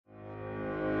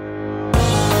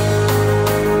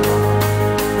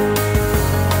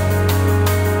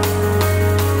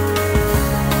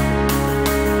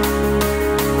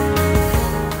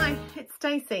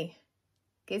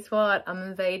what? I'm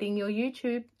invading your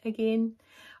YouTube again.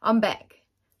 I'm back.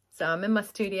 So I'm in my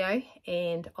studio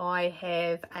and I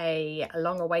have a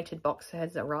long-awaited box that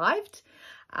has arrived.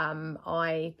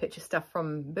 I purchased stuff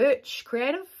from Birch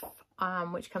Creative,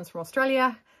 which comes from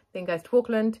Australia, then goes to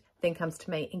Auckland, then comes to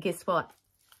me. And guess what?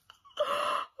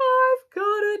 I've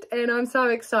got it and I'm so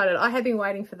excited. I have been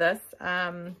waiting for this.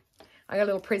 I got a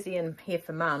little prezzy in here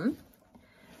for Mum,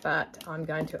 but I'm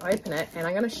going to open it and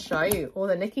I'm going to show you all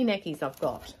the knicky knackies I've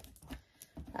got.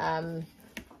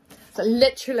 So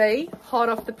literally hot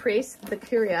off the press, the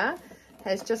courier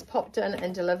has just popped in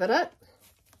and delivered it.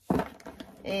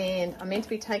 And I'm meant to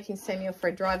be taking Samuel for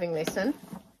a driving lesson.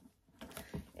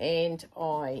 And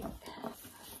I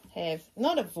have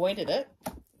not avoided it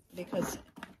because,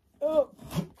 oh,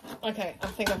 okay, I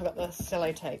think I've got the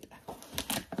sellotape.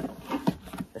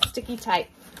 The sticky tape,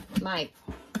 mate.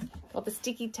 Got the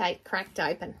sticky tape cracked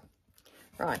open.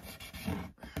 Right.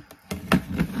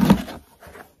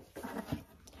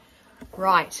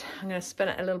 Right, I'm going to spin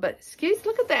it a little bit.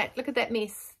 Look at that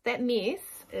mess. That mess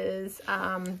is,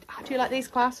 do you like these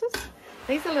glasses?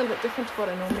 These are a little bit different to what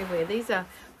I normally wear. These are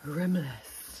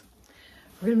rimless.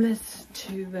 Rimless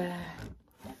to,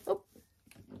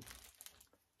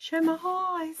 show my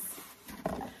eyes.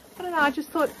 I don't know, I just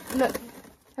thought, look,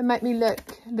 they make me look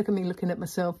at me looking at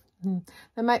myself.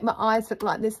 They make my eyes look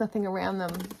like there's nothing around them.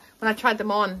 When I tried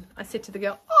them on, I said to the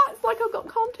girl, oh, it's like I've got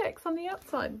contacts on the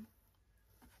outside.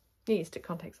 Yeah, you stick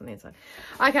contacts on the inside.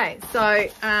 Okay, so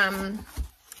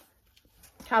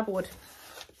cardboard.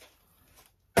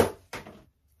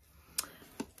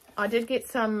 I did get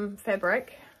some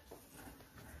fabric.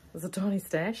 There's a tiny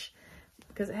stash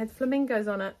because it had flamingos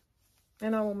on it,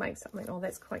 and I will make something. Oh,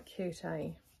 that's quite cute, eh?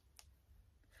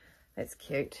 That's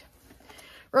cute.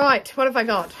 Right, what have I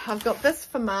got? I've got this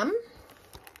for Mum.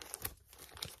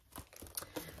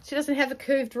 She doesn't have a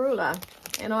curved ruler,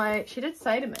 and she did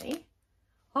say to me,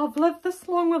 I've lived this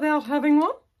long without having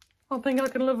one. I think I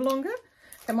can live longer.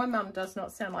 And my mum does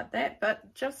not sound like that,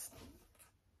 but just,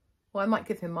 well, I might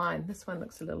give her mine. This one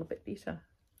looks a little bit better.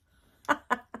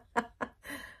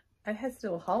 It has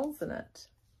little holes in it.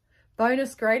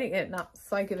 Bonus grading it. No,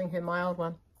 so giving her my old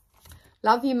one.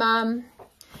 Love you, Mum.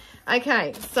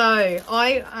 Okay, so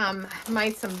I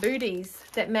made some booties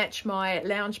that match my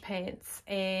lounge pants,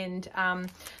 and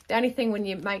the only thing when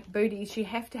you make booties, you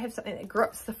have to have something that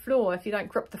grips the floor. If you don't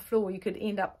grip the floor, you could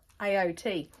end up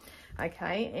AOT.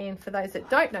 Okay, and for those that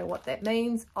don't know what that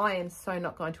means, I am so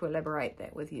not going to elaborate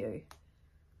that with you.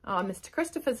 Oh, Mr.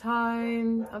 Christopher's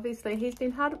home. Obviously, he's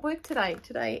been hard at work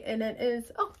today, and it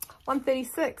is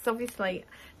 1:36. Obviously,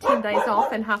 10 days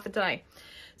off and half a day.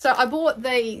 So I bought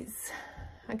these.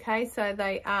 Okay, so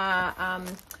they are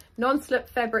non-slip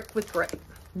fabric with grip.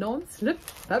 Non-slip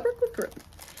fabric with grip.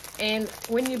 And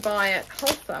when you buy it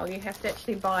wholesale, you have to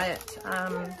actually buy it.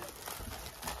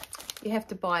 You have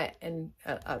to buy it in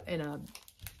a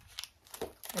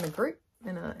group.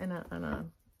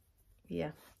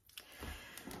 Yeah.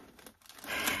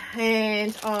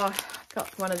 And I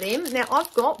got one of them. Now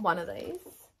I've got one of these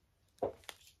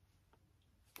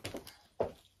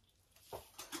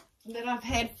that I've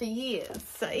had for years.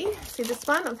 See this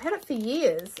one? I've had it for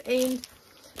years, and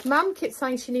Mum kept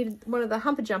saying she needed one of the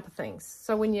humper jumper things.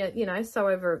 So when you sew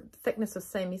over thickness of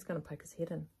seam, he's going to poke his head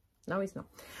in. No, he's not.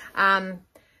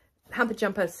 Humper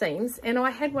jumper seams, and I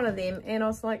had one of them, and I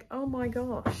was like, oh my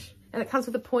gosh. And it comes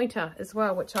with a pointer as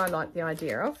well, which I like the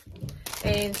idea of.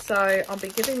 And so I'll be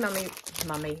giving Mummy,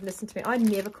 listen to me, I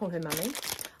never call her Mummy.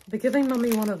 I'll be giving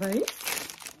Mummy one of these.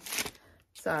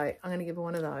 So I'm going to give her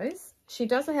one of those. She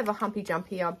doesn't have a humpy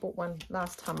jumpy. I bought one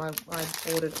last time I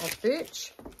ordered off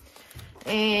Birch.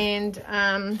 And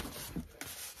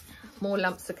more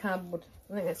lumps of cardboard.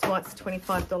 I think that's why it's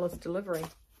 $25 delivery.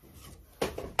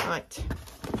 Right.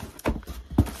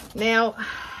 Now,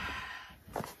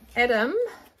 Adam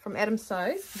from Adam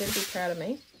Sews, better be proud of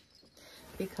me,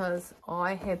 because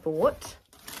I had bought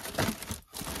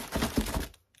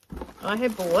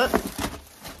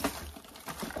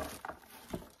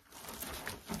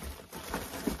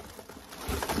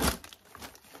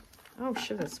oh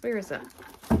shivers, where is it?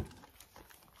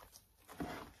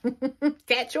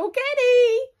 Catch your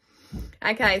caddy.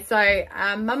 Okay, so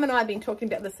Mum and I have been talking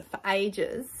about this for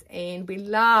ages, and we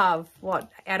love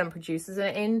what Adam produces,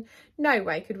 and no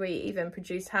way could we even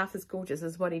produce half as gorgeous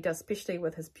as what he does, especially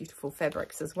with his beautiful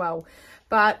fabrics as well.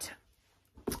 But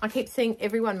I keep seeing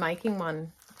everyone making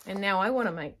one, and now I want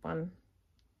to make one.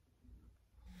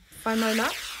 FOMO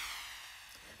much?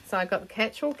 So I got the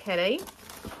catch-all caddy,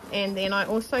 and then I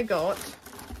also got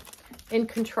In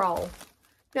Control.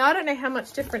 Now I don't know how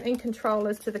much different In Control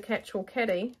is to the catch-all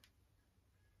caddy.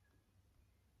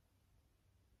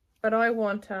 but I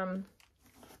want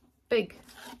big.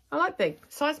 I like big.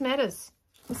 Size matters.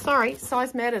 I'm sorry,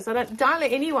 size matters. Don't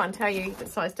let anyone tell you that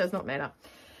size does not matter.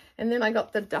 And then I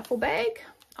got the duffel bag.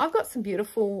 I've got some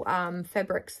beautiful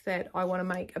fabrics that I want to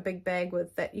make a big bag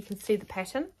with, that you can see the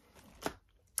pattern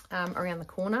around the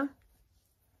corner.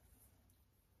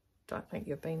 Don't think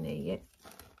you've been there yet.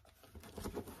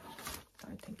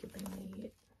 Don't think you've been there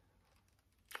yet.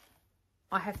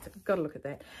 I have got to look at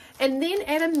that. And then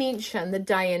Adam mentioned the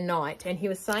day and night, and he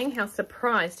was saying how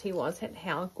surprised he was at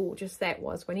how gorgeous that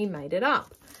was when he made it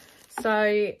up.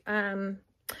 So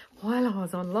while I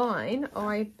was online,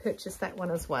 I purchased that one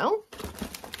as well.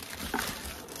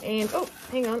 And oh,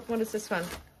 hang on, what is this one?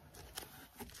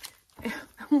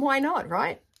 Why not,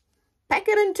 right? Pack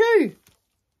it in two.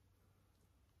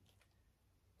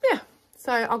 Yeah,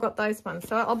 so I got those ones.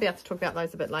 So I'll be able to talk about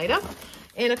those a bit later.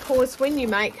 And of course, when you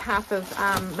make half of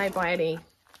Made by Addie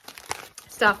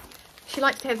stuff, she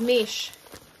likes to have mesh.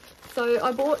 So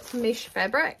I bought some mesh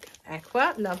fabric,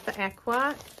 aqua, love the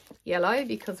aqua, yellow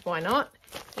because why not,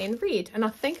 and red. And I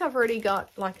think I've already got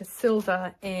like a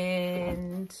silver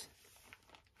and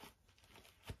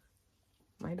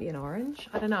maybe an orange.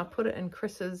 I don't know. I put it in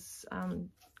Chris's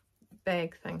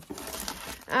bag thing.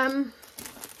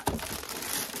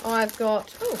 I've got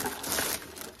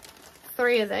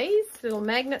 3 of these little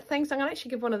magnet things. I'm going to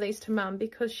actually give one of these to Mum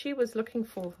because she was looking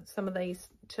for some of these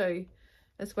too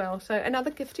as well. So another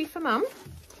gifty for Mum.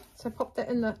 So pop that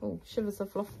in the, oh, shivers,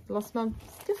 I've lost Mum's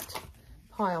gift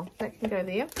pile. That can go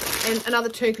there. And another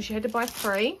 2 because she had to buy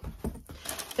 3.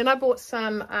 Then I bought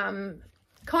some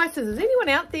Kai scissors. Anyone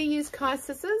out there use Kai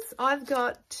scissors? I've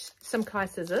got some Kai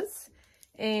scissors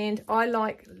and I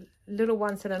like little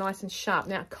ones that are nice and sharp.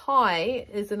 Now Kai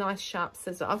is a nice sharp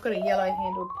scissor. I've got a yellow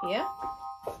handled pair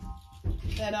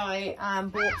that I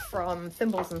bought from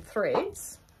Thimbles and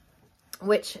Threads,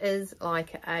 which is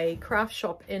like a craft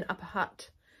shop in Upper Hutt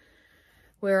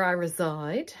where I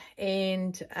reside,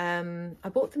 and I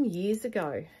bought them years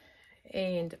ago.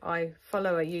 And I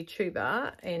follow a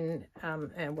YouTuber, and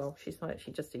well, she's not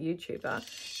actually just a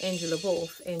YouTuber, Angela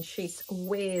Wolf, and she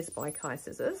swears by Kai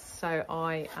scissors. So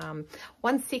I,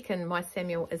 1 second, my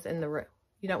Samuel is in the room.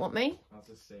 You don't want me? I was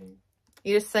just seeing.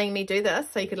 You're just seeing me do this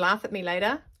so you could laugh at me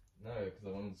later? No, because I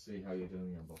wanted to see how you're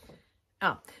doing your box.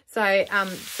 Oh,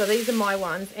 so these are my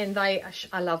ones, and I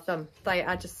love them. They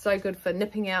are just so good for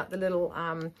nipping out the little,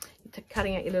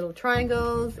 cutting out your little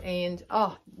triangles, and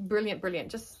oh, brilliant,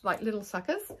 just like little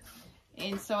suckers.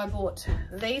 And so I bought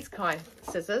these Kai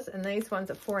scissors, and these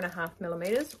ones are 4.5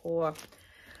 millimeters or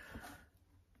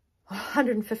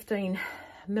 115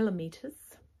 millimeters.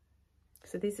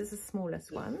 So this is the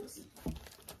smallest ones.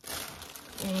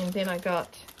 And then I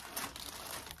got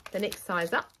the next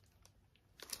size up,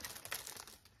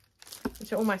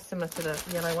 which are almost similar to the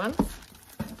yellow ones.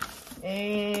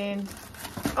 And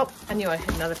oh, I knew I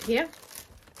had another pair.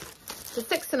 So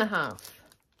 6.5.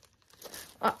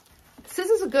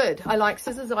 Scissors are good. I like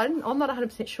scissors. I'm not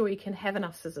 100% sure you can have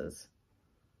enough scissors,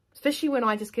 especially when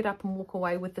I just get up and walk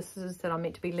away with the scissors that I'm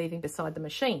meant to be leaving beside the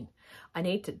machine. I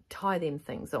need to tie them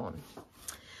things on.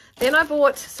 Then I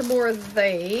bought some more of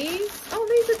these. Oh,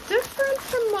 these are different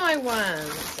from my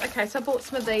ones. Okay, so I bought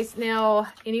some of these. Now,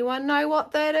 anyone know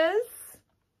what that is?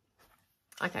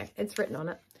 Okay, it's written on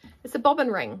it. It's a bobbin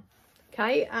ring.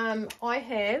 Okay, I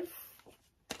have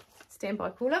standby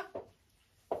cooler.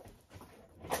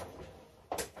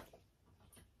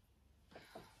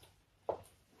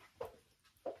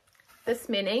 This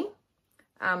many,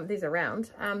 these are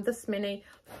round, this many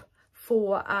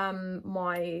for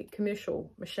my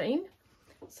commercial machine.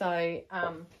 So,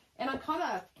 and I'm kind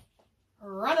of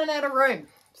running out of room.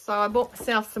 So I bought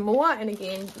myself some more, and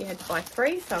again, you had to buy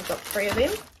 3, so I've got 3 of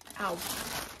them. Oh,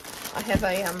 I have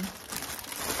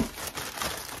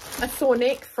a sore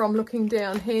neck from looking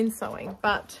down hand sewing,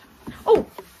 but, oh,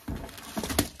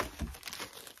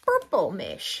 purple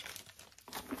mesh.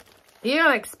 You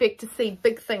don't expect to see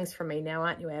big things from me now,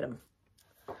 aren't you, Adam?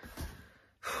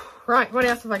 Right, what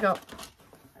else have I got?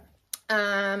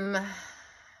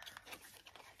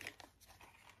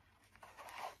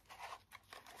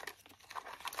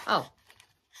 Oh,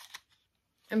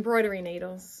 embroidery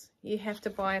needles. You have to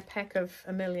buy a pack of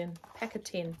 1,000,000, pack of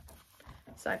 10.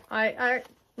 So I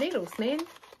needles, man.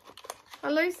 I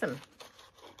lose them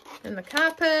in the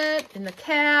carpet, in the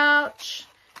couch,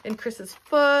 in Chris's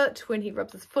foot when he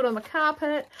rubs his foot on the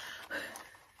carpet.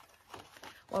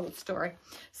 Wild story.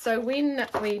 So when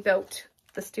we built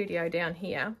the studio down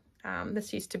here,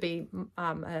 this used to be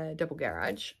a double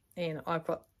garage, and I've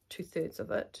got 2/3 of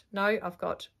it. No, I've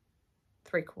got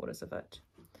 3/4 of it.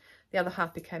 The other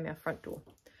half became our front door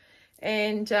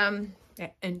and our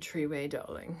entryway,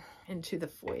 darling. into the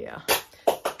foyer.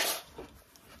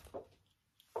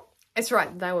 That's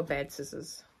right, they were bad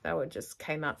scissors. They were just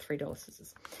came out $3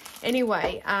 scissors.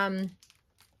 Anyway,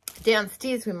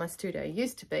 downstairs where my studio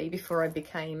used to be before I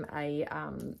became a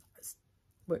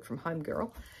work from home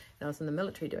girl, and I was in the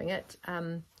military doing it,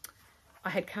 I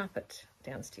had carpet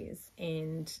downstairs,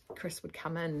 and Chris would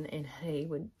come in and he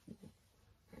would,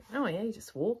 oh yeah, he'd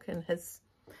just walk, and his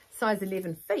size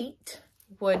 11 feet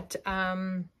would,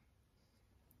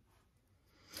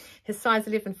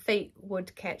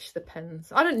 catch the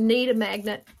pins. I didn't need a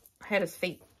magnet. I had his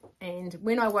feet. And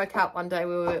when I woke up one day,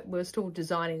 we were still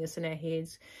designing this in our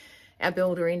heads. Our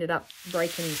builder ended up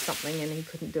breaking something and he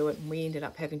couldn't do it, and we ended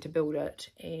up having to build it.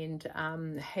 And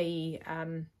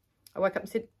I woke up and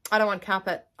said, I don't want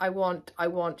carpet. I want.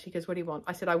 He goes, what do you want?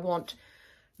 I said, I want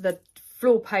the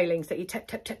floor palings that you tap,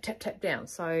 tap, tap, tap, tap down.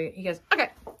 So he goes, okay.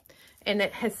 And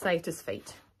it has saved his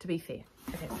feet, to be fair.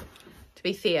 To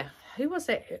be fair. Who was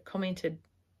that commented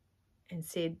and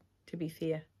said, to be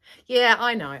fair? Yeah,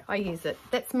 I know. I use it.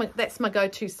 That's my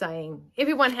go-to saying.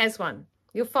 Everyone has one.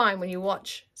 You'll find when you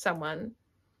watch someone,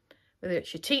 whether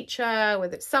it's your teacher,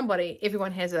 whether it's somebody,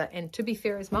 everyone has it. And to be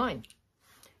fair is mine.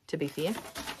 To be fair.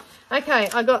 Okay,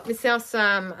 I got myself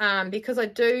some, because I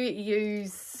do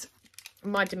use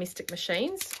my domestic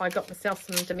machines, I got myself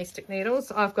some domestic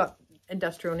needles. I've got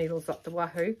industrial needles up the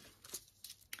wahoo.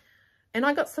 And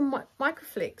I got some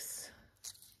Microflex.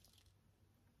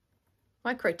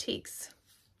 Microtex.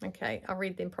 Okay, I'll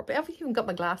read them properly. I've even got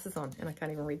my glasses on and I can't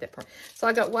even read that properly. So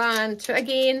I got 1, 2,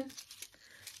 again,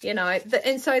 you know,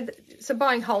 and so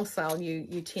buying wholesale,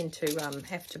 you tend to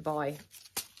have to buy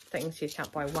things. You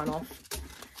can't buy one off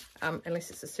unless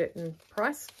it's a certain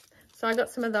price. So I got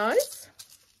some of those.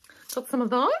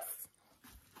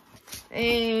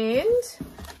 And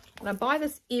I buy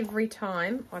this every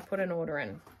time I put an order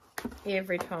in.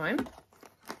 Every time.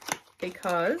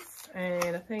 Because,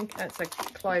 and I think it's a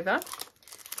clover.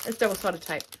 It's double-sided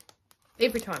tape.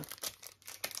 Every time.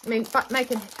 I mean, but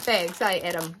making bags,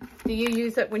 Adam? Do you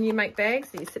use it when you make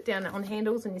bags? Do you sit down on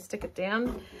handles and you stick it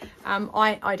down?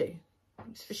 I do.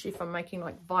 Especially if I'm making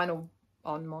like vinyl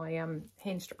on my on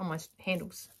my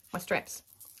handles, my straps,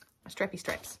 my strappy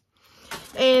straps.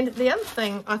 And the other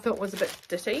thing I thought was a bit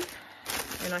ditty,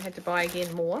 and I had to buy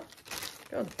again more.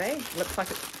 Oh, the bag looks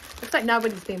like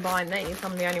nobody's been buying these.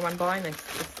 I'm the only one buying these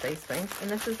things. And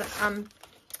this is hem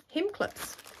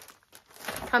clips.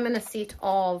 Come in a set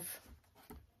of,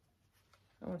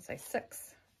 I want to say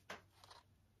 6.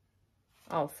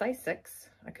 I'll say 6.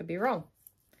 I could be wrong.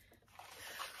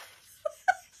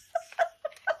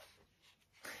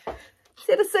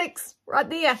 Set of 6 right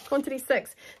there, quantity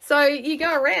 6. So you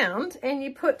go around and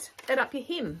you put it up your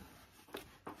hem.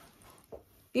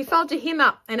 You fold your hem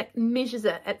up and it measures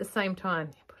it at the same time.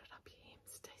 You put it up your hem,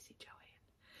 Stacey Joanne.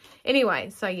 Anyway,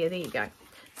 so yeah, there you go.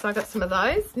 So I got some of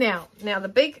those. Now the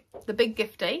big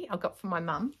gifty I got from my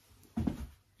mum.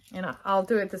 And I'll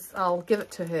do this. I'll give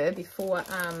it to her before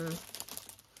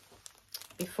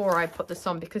I put this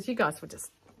on, because you guys would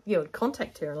would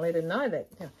contact her and let her know that,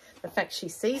 you know, the fact she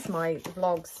sees my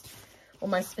vlogs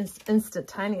almost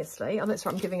instantaneously. Oh, that's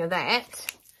right. I'm giving her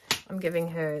that. I'm giving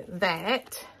her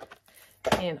that.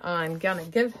 And I'm going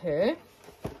to give her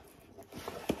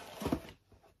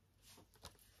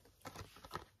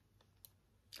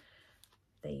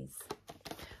these.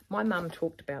 My mum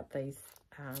talked about these,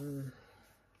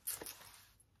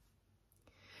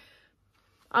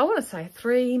 I want to say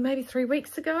maybe 3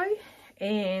 weeks ago.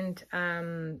 And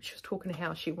she was talking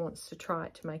how she wants to try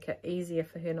it to make it easier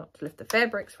for her not to lift the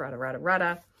fabrics,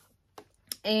 rudder.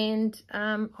 And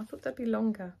I thought they'd be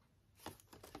longer.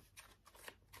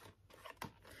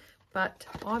 But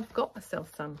I've got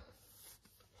myself some.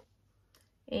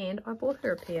 And I bought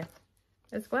her a pair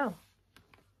as well.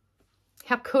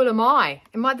 How cool am I?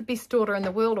 Am I the best daughter in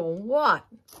the world or what?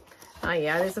 Oh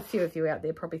yeah, there's a few of you out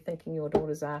there probably thinking your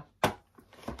daughters are.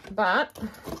 But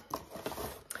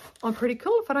I'm pretty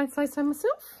cool if I don't say so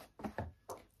myself.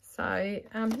 So,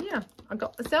 yeah, I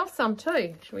got myself some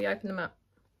too. Shall we open them up?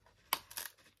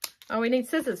 Oh, we need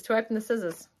scissors to open the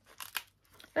scissors.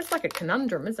 That's like a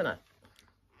conundrum, isn't it?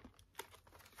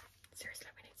 Seriously,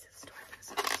 we need scissors to open the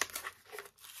scissors.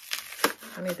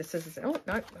 I need the scissors. Oh,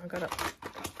 no, I got it.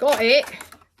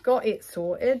 Got it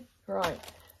sorted. Right.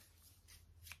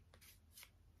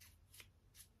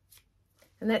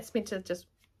 And that's meant to just...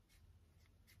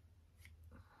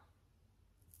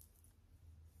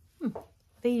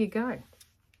 there you go.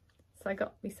 So I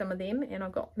got me some of them, and I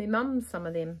got my mum some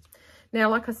of them. Now,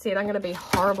 like I said, I'm going to be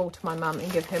horrible to my mum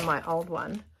and give her my old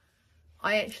one.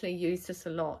 I actually use this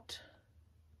a lot.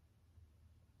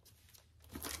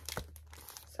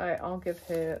 So So I'll give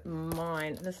her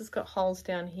mine. This has got holes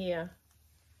down here,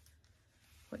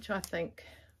 which I think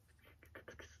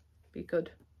be good.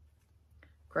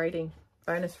 Grading,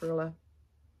 bonus ruler.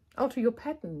 Alter your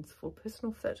patterns for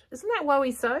personal fit. Isn't that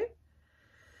wowie so?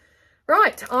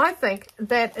 Right, I think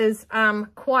that is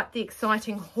quite the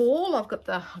exciting haul. I've got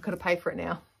to pay for it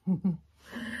now.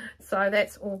 So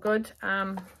that's all good.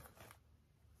 Oh,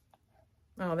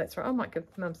 that's right. I might give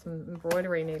Mum some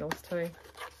embroidery needles too.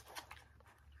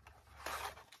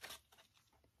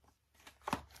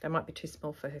 They might be too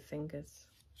small for her fingers.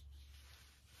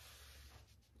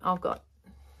 I've got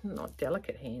not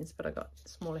delicate hands, but I got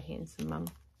smaller hands than Mum.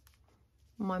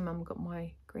 My mum got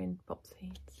my grandpop's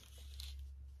hands.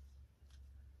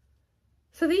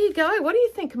 So there you go. What do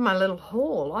you think of my little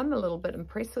haul? I'm a little bit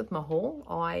impressed with my haul.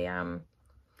 I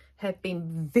have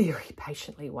been very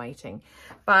patiently waiting,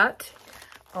 but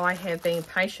I have been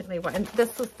patiently waiting.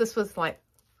 This was like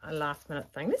a last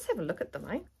minute thing. Let's have a look at them,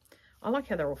 eh? I like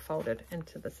how they're all folded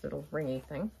into this little ringy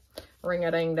thing.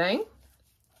 Ring-a-ding-ding.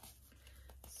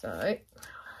 So,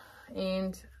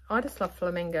 and I just love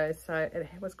flamingos, so it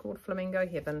was called Flamingo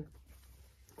Heaven.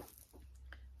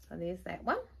 So there's that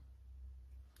one.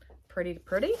 Pretty,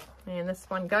 pretty. And this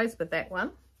one goes with that one.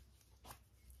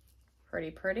 Pretty,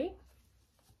 pretty.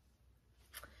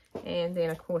 And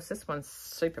then, of course, this one's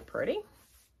super pretty.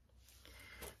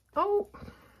 Oh,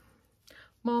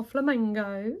 more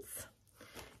flamingos.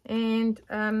 And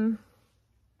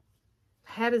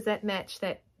how does that match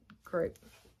that group?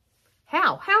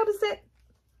 How does that,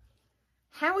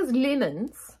 how is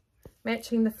lemons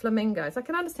matching the flamingos? I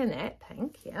can understand that,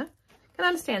 pink, yeah. I can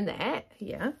understand that,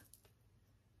 yeah.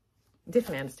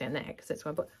 Definitely understand that, because that's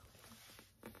why I bought.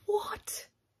 What?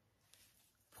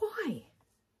 Why?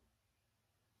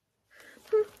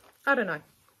 I don't know.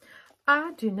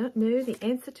 I do not know the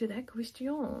answer to that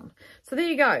question. So there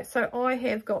you go. So I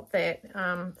have got that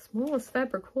smallest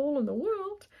fabric haul in the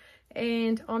world,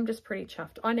 and I'm just pretty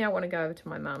chuffed. I now want to go over to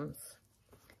my mum's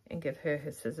and give her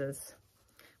scissors.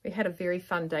 We had a very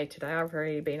fun day today. I've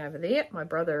already been over there. My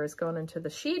brother has gone into the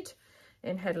shed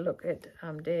and had a look at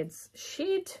Dad's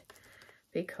shed,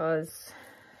 because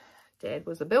Dad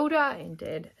was a builder and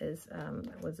Dad is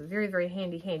was a very, very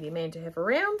handy man to have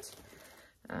around.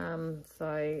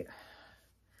 So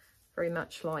very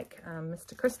much like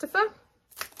Mr. Christopher.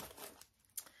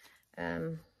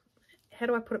 How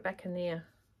do I put it back in there?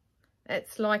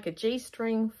 It's like a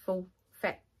G-string full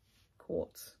fat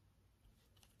quartz.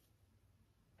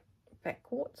 Fat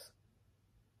quartz?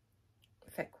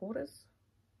 Fat quarters?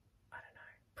 I don't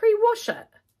know. Pre-wash it.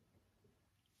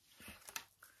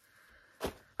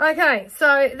 Okay,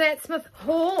 so that's my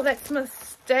haul, that's my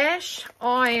stash.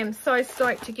 I am so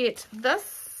stoked to get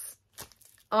this.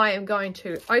 I am going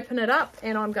to open it up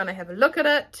and I'm going to have a look at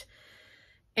it.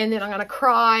 And then I'm going to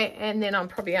cry, and then I'll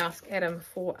probably ask Adam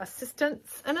for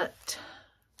assistance in it.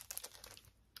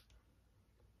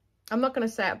 I'm not going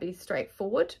to say it'll be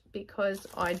straightforward, because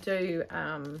I do,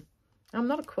 I'm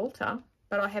not a quilter,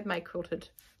 but I have made quilted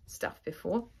stuff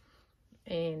before.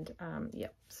 And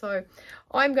yep, so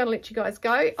I'm going to let you guys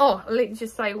go. Oh, let's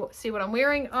just see what I'm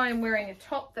wearing. I'm wearing a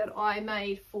top that I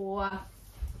made for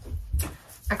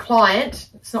a client.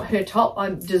 It's not her top. I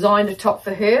designed a top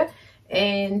for her,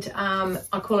 and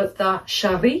I call it the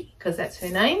Cherie, because that's her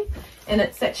name. And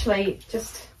it's actually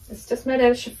just made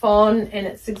out of chiffon, and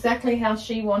it's exactly how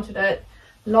she wanted it.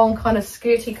 Long kind of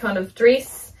skirty kind of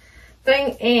dress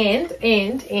thing. And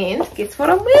guess what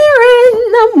I'm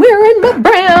wearing? I'm wearing my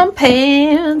brown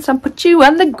pants. I'll put you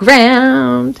on the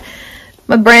ground.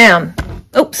 My brown.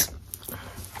 Oops.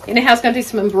 You know how I was going to do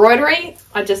some embroidery?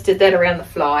 I just did that around the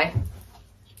fly.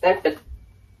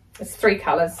 It's 3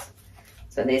 colours.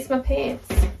 So there's my pants.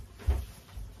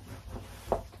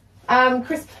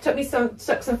 Chris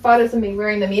took some photos of me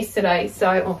wearing them yesterday. So,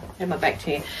 oh, I have my back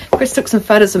to you. Chris took some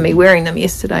photos of me wearing them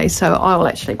yesterday. So I'll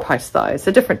actually post those.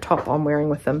 A different top I'm wearing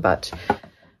with them, but I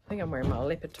think I'm wearing my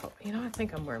leopard top. You know, I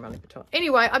think I'm wearing my leopard top.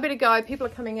 Anyway, I better go. People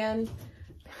are coming in.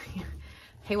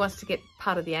 He wants to get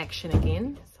part of the action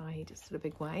again. So he just did a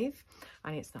big wave.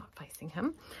 Only it's not facing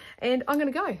him. And I'm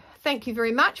going to go. Thank you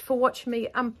very much for watching me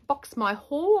unbox my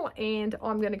haul. And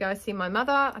I'm going to go see my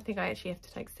mother. I think I actually have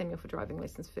to take Samuel for driving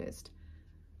lessons first,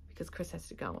 because Chris has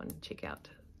to go and check out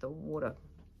the water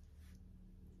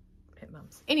at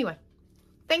Mum's. Anyway,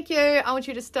 thank you. I want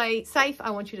you to stay safe.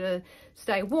 I want you to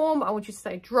stay warm. I want you to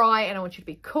stay dry. And I want you to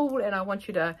be cool. And I want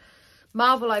you to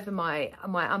marvel over my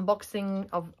unboxing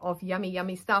of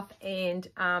yummy stuff. And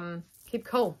keep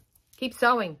cool. Keep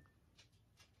sewing.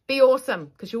 Be awesome,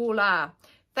 because you all are.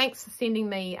 thanks for sending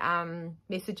me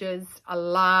messages. I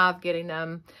love getting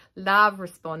them, love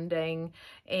responding,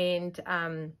 and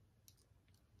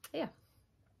yeah,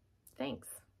 thanks.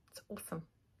 It's awesome.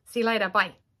 See you later.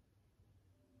 Bye.